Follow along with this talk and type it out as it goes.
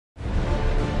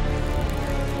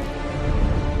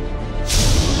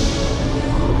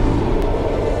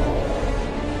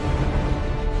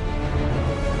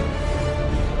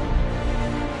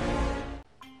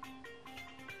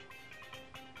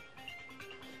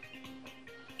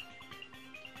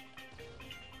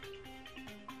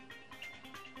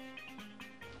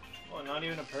Oh, not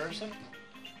even a person?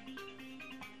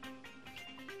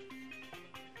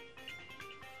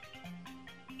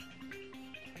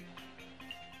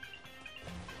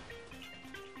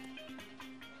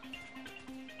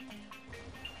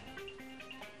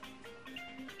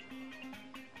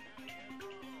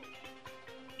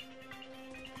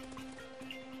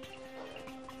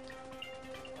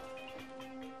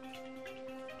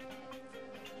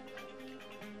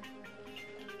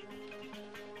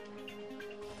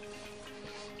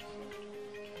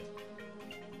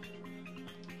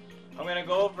 I'm gonna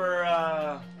go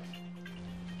over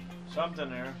something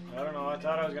there. I don't know. I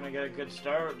thought I was gonna get a good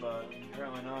start, but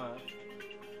apparently not.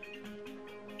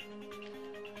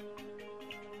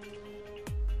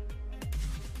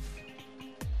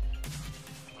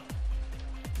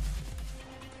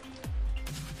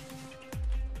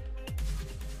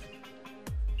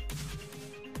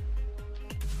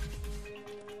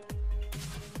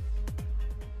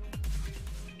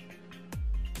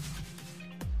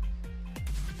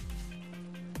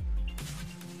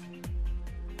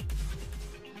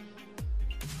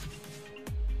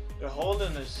 They're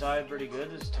holding this side pretty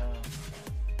good this time.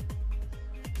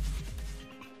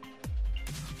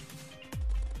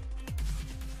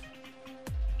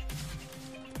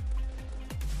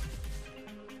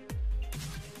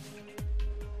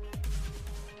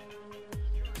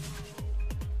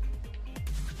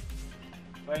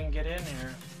 If I can get in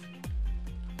here.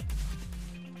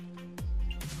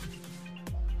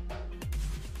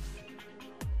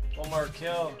 One more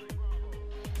kill.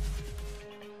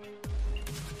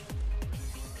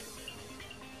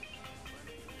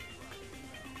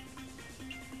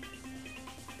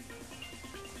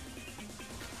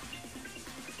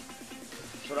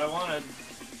 What I wanted.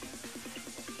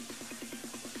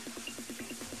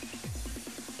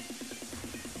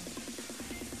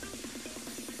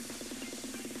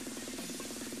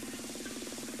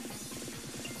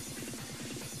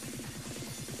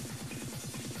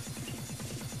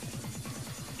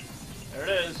 There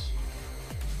it is.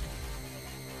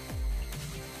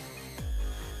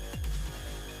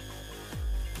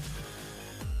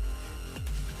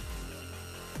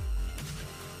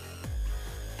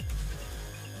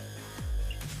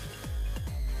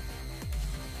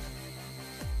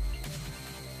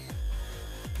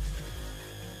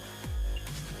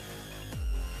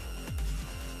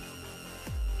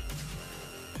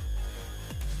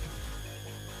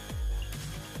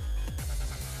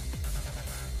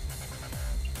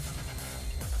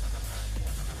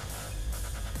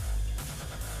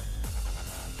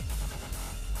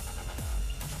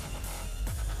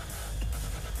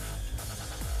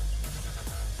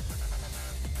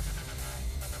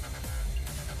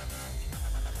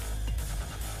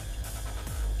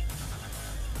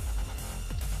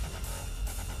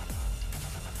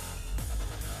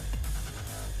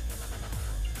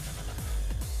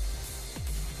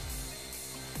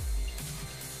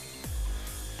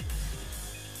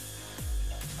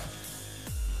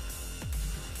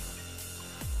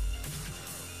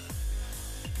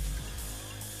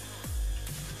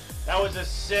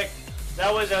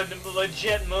 That was a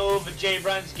legit move of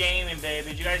Jbrunzgaming, baby.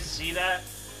 Did you guys see that?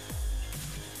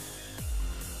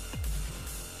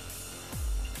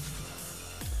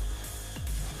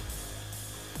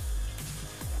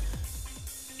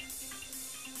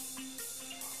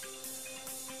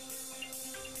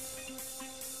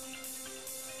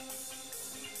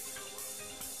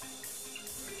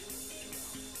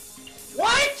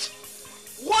 What?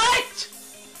 What?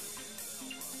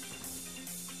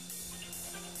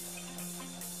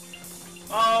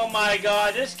 Oh my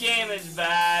god, this game is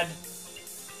bad.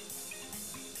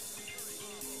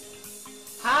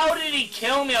 How did he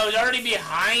kill me? I was already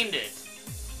behind it.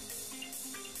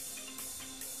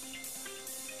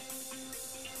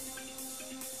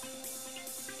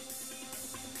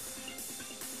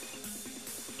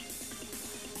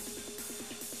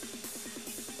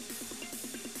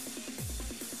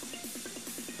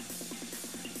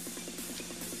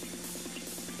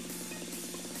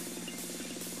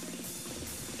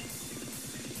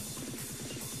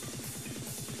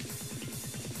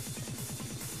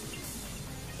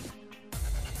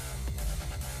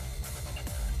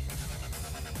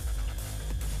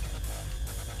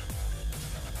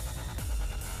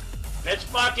 It's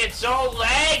fucking so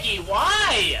laggy.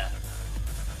 Why?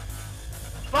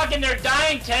 Fucking they're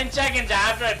dying 10 seconds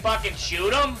after I fucking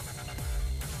shoot them?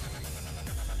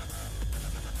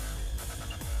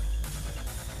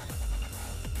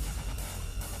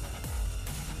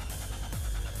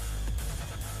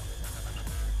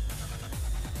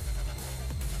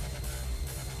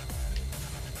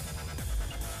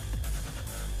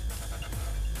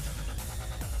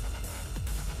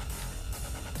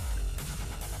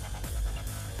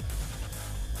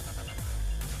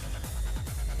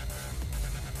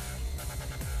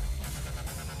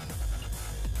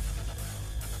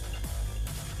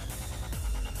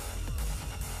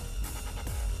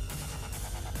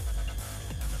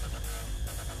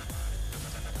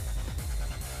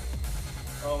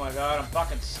 my god, I'm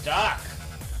fucking stuck.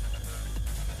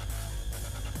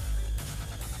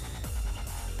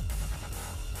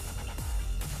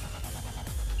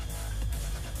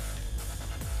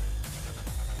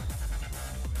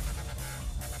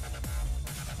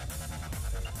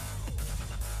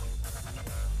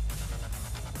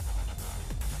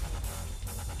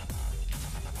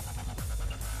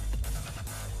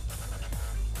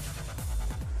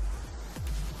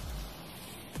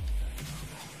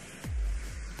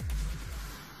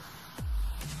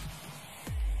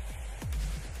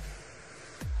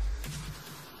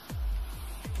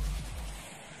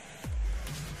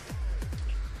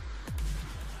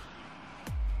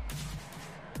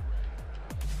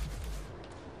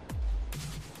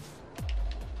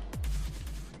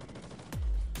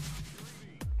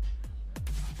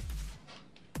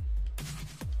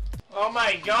 Oh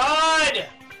my god!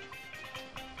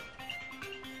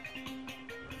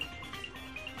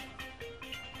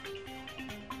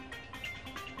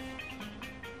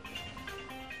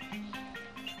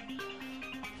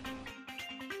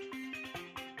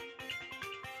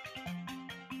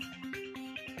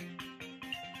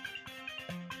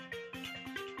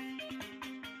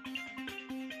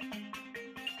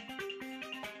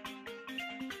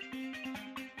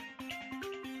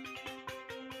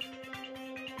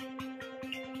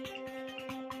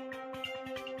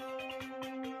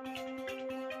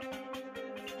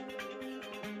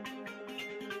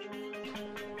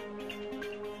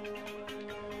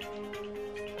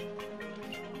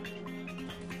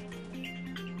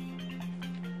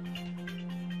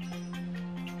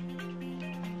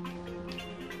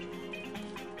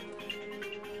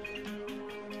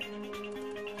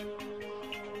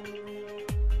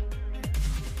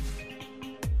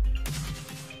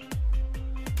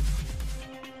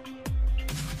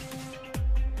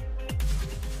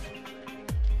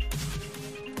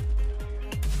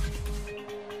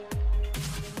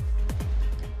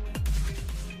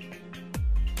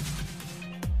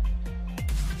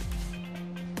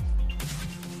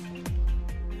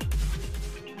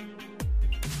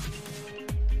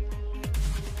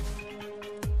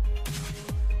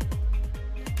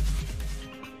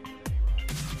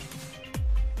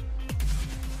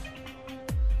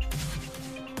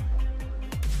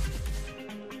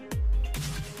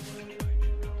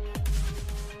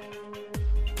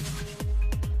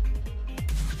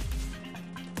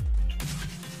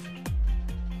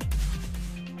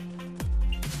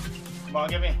 Come on,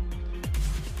 give me.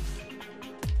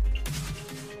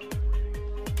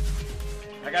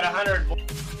 I got 100.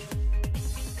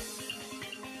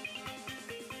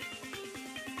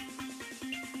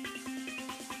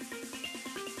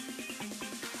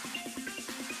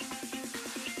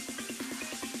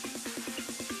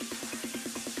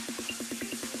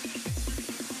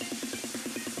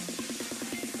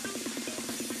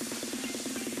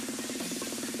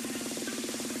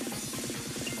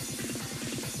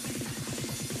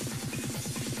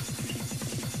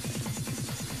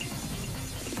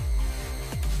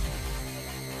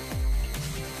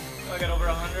 I got over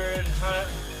 100.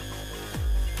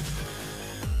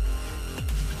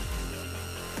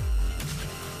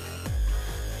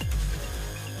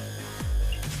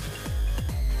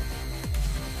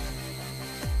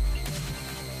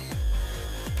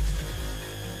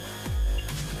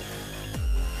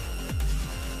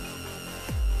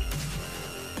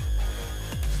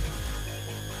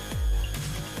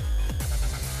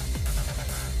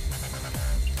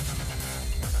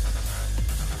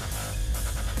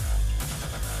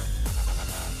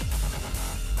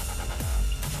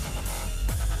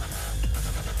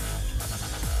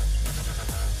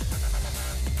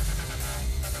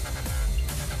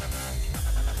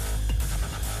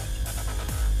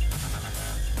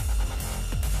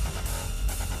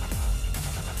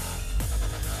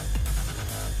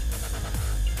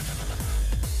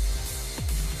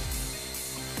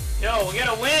 Yo, we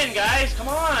gotta win, guys. Come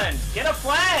on. Get a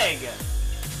flag.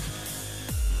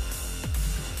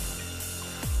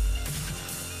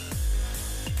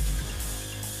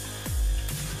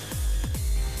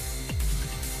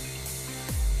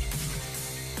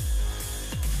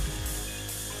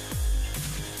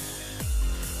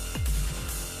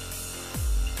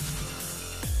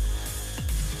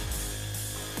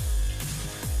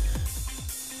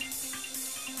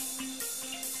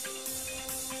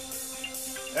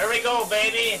 There we go,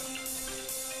 baby.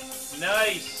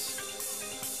 Nice.